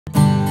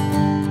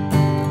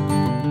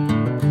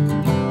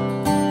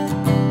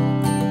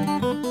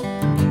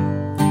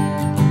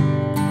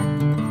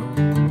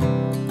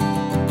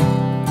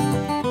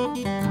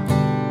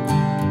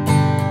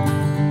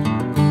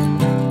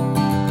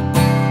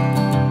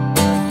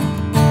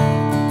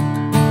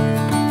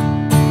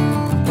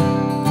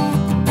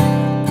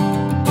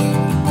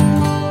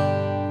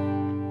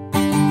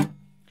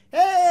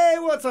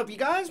up, you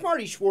guys?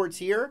 Marty Schwartz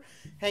here,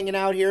 hanging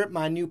out here at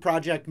my new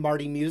project,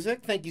 Marty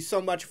Music. Thank you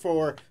so much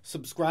for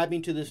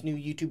subscribing to this new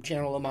YouTube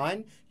channel of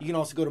mine. You can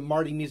also go to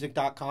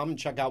martymusic.com and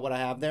check out what I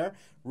have there.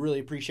 Really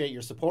appreciate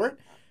your support.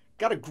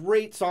 Got a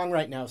great song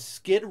right now,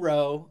 Skid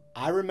Row,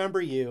 I Remember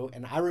You,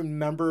 and I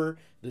remember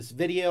this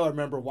video. I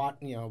remember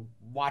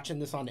watching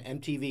this on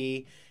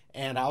MTV,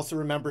 and I also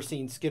remember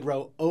seeing Skid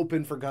Row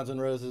open for Guns N'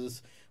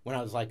 Roses when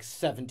I was like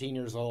 17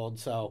 years old,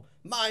 so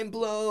mind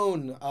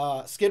blown.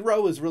 Skid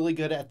Row is really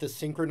good at the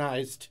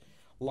synchronized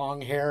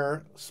long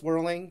hair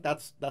swirling.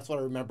 That's what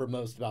I remember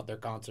most about their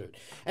concert.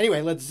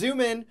 Anyway, let's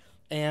zoom in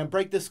and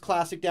break this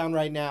classic down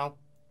right now.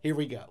 Here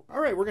we go.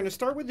 All right, we're going to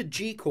start with the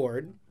G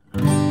chord.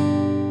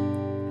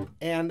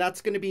 And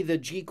that's going to be the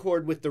G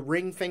chord with the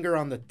ring finger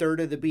on the third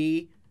of the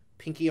B,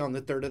 pinky on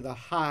the third of the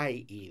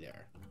high E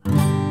there.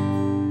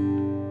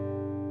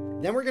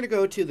 Then we're going to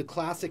go to the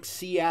classic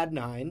C add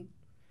 9,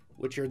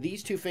 which are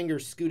these two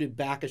fingers scooted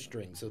back a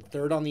string. So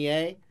third on the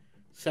A,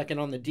 second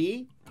on the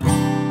D,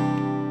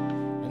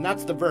 and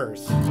that's the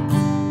verse.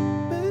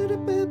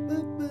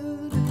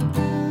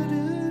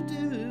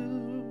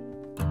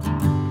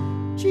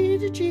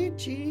 G, G,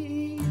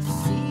 G,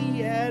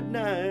 C add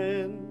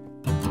 9.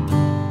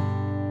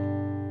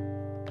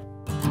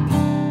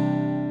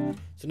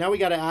 So now we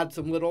got to add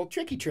some little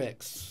tricky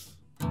tricks.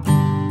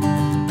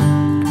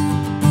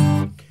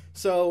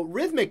 So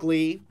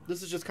rhythmically,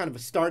 this is just kind of a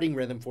starting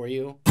rhythm for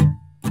you.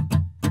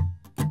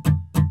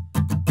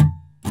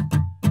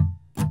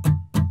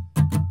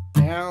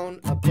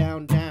 Down, up,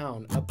 down,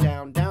 down, up,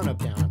 down, down, up,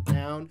 down, up,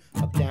 down,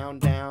 up, down,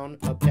 down,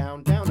 up,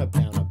 down, down, up,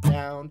 down, up,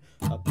 down,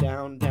 up,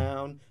 down,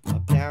 down,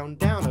 up, down,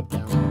 down, up,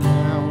 down, up,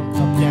 down,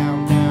 up,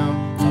 down,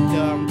 down, up,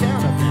 down,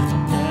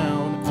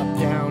 down, up, down, up, down, up,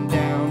 down,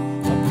 down,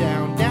 up,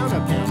 down, down,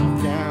 up, down, up, down, up, down, down, up, down,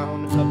 down,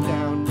 up, down, up, down, up, down, down, up,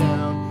 down, down.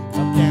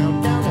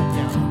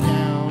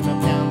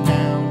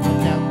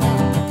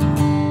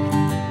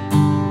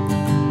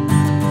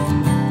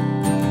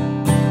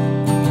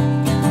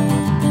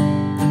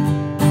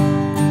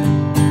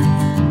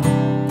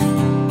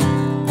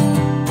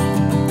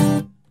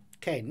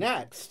 Okay,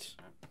 next,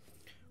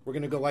 we're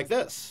going to go like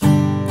this.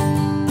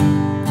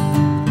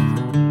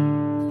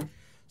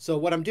 So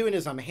what I'm doing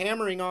is I'm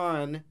hammering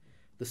on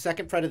the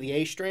second fret of the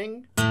A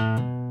string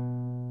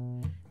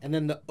and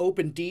then the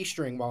open D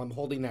string while I'm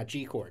holding that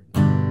G chord.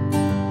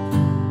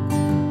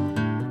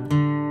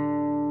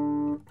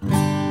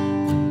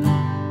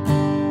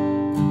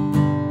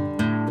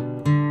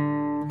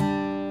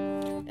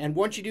 And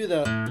once you do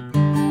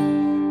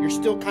you're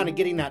still kind of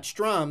getting that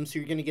strum, so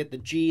you're going to get the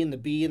G and the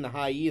B and the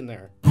high E in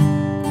there.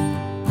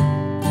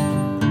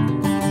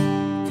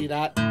 See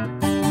that?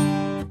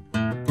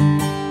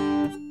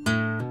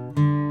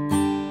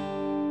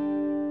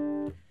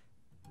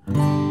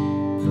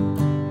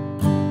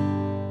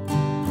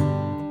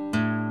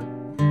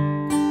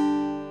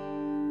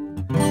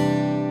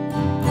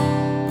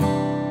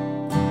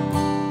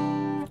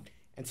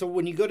 And so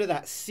when you go to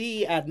that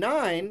C add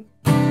 9,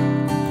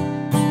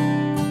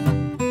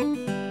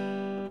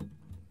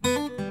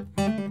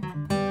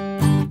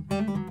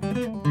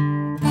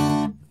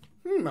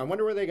 I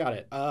wonder where they got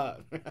it.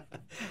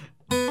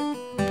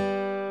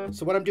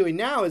 So what I'm doing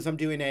now is I'm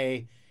doing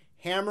a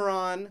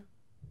hammer-on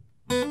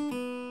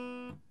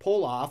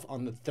pull-off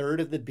on the third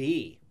of the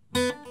B.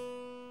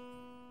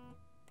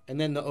 And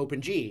then the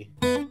open G.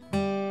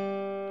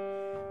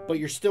 But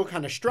you're still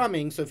kind of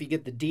strumming, so if you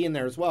get the D in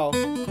there as well.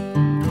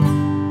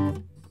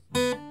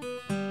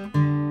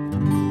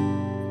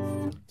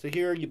 So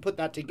here you put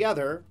that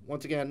together,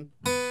 once again.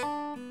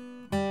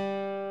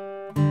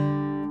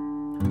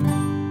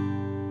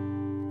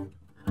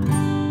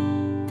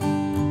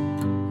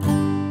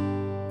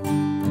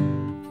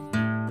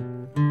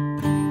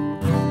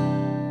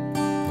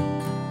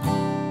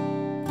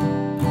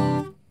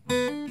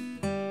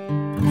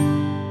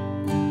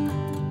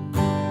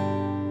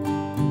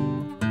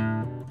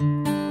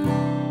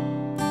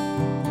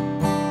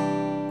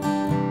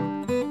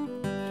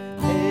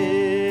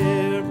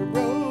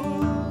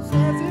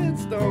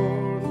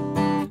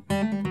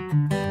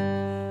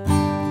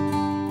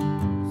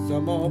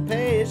 Some more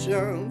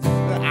patience.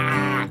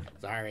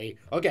 Sorry.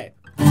 Okay.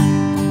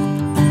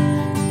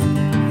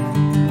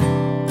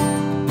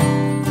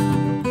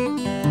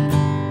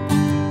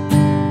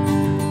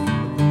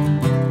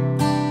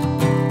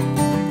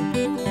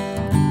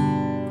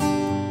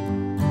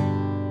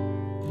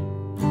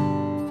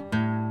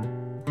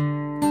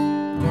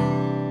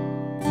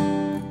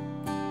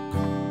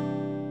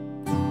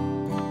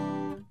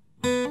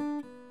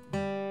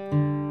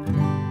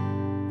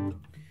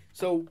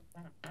 So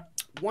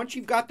once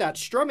you've got that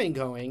strumming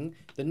going,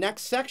 the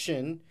next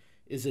section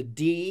is a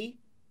D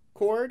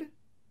chord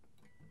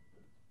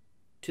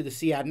to the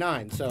C add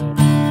 9. So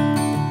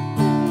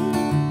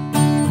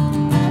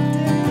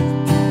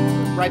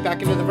right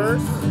back into the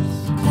verse.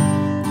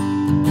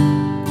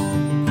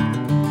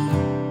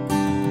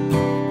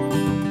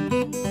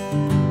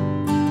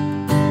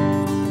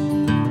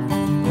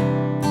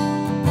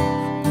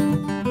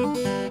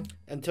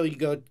 Until you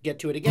get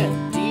to it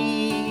again.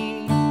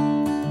 D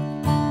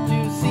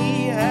to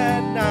C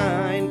add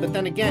 9, but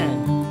then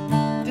again,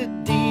 D,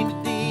 D,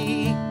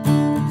 D,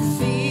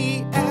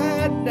 C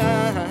add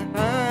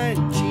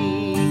 9,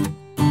 G,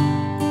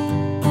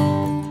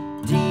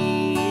 D,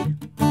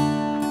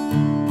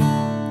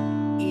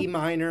 E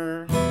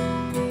minor,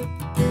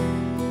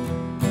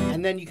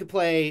 and then you could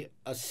play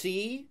a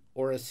C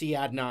or a C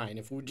add 9.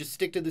 If we just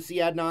stick to the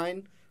C add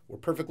 9, we're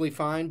perfectly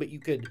fine, but you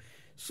could,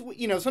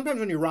 you know, sometimes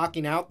when you're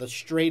rocking out, the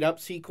straight up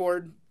C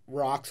chord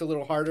rocks a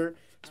little harder,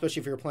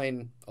 especially if you're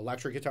playing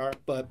electric guitar.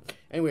 But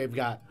anyway, we've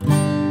got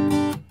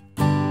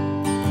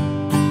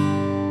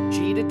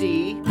G to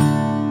D,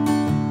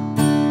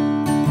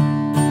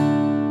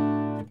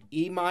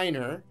 E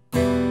minor,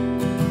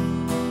 and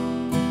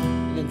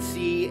then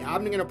C.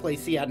 I'm going to play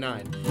C add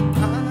 9.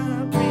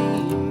 I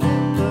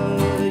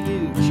remember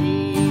you,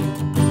 G,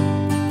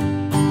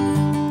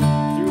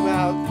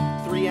 throughout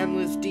 3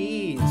 endless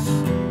Ds,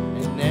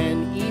 and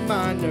then E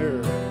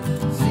minor,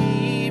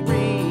 C,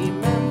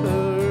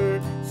 remember,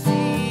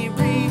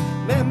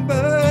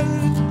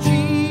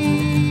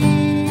 G.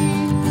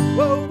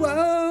 Whoa,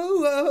 whoa,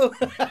 whoa.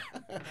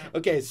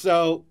 Okay,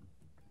 so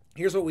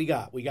here's what we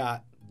got. We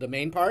got the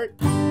main part.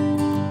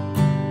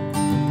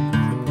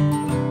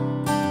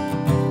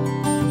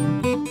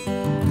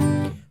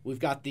 We've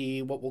got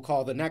the, what we'll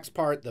call the next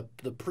part, the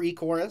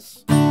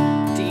pre-chorus. D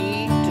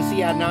to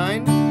C add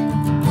 9.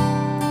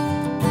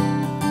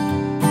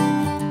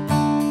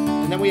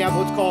 And then we have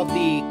what's called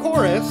the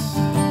chorus,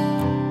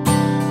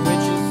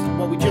 which is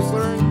what we just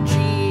learned.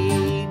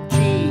 G,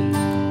 G,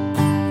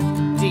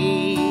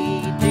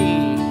 D, D,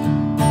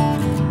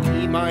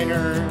 E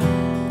minor,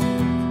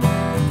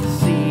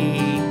 C,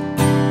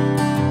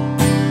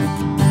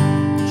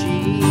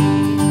 G,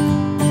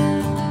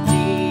 D,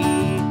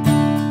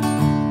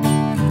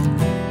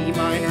 E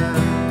minor,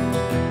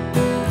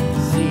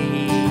 C.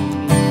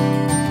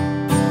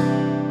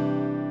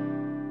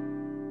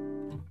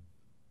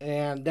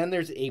 And then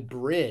there's a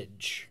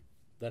bridge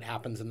that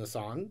happens in the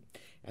song,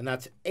 and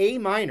that's A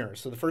minor.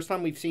 So the first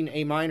time we've seen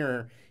A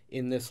minor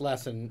in this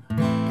lesson,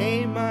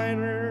 A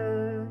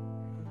minor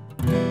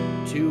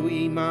to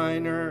E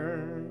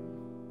minor,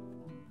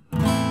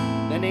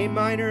 then A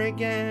minor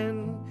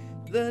again,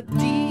 the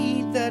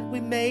D that we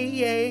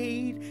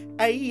made,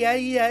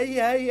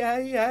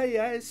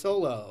 A,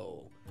 solo.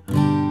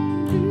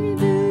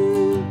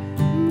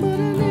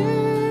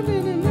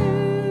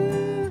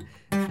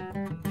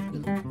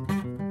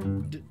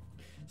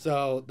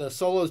 So the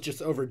solo is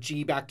just over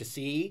G back to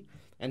C,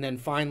 and then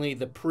finally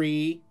the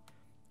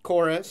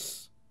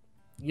pre-chorus,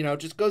 you know,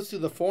 just goes through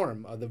the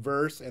form of the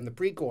verse and the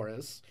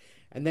pre-chorus,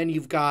 and then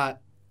you've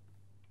got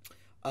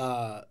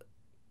the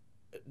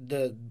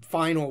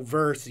final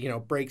verse, you know,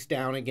 breaks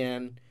down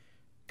again,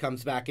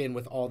 comes back in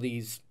with all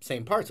these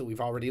same parts that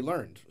we've already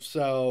learned.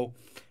 So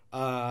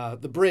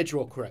the bridge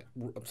real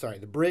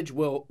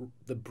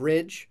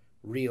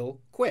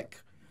quick.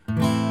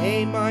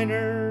 A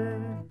minor,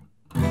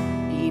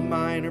 E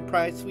minor,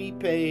 price we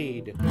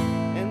paid,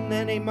 and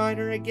then A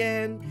minor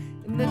again,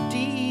 and the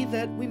D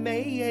that we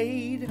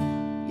made.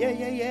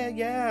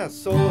 Yeah.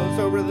 Solos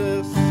over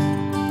this.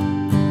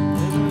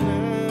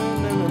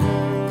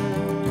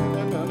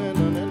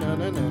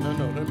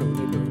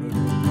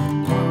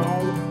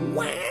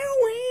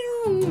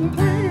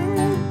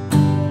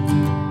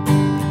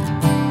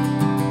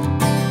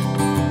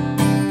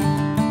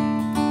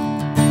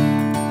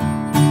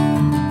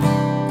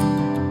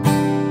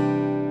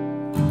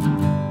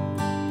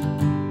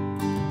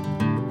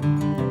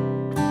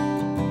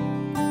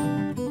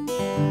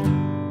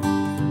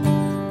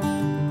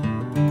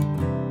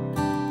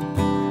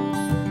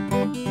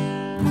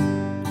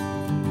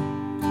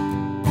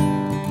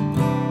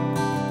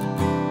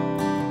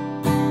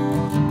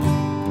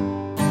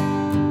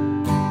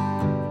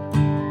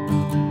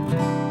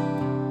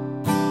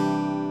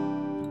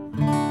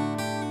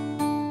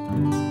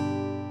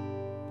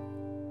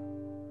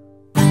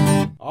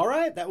 All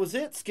right, that was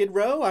it. Skid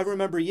Row, I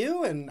remember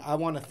you, and I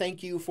want to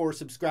thank you for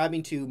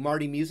subscribing to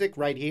Marty Music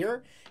right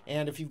here.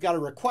 And if you've got a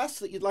request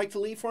that you'd like to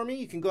leave for me,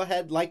 you can go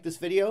ahead, like this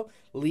video,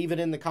 leave it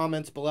in the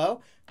comments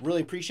below.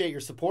 Really appreciate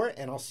your support,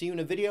 and I'll see you in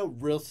a video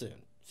real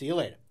soon. See you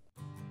later.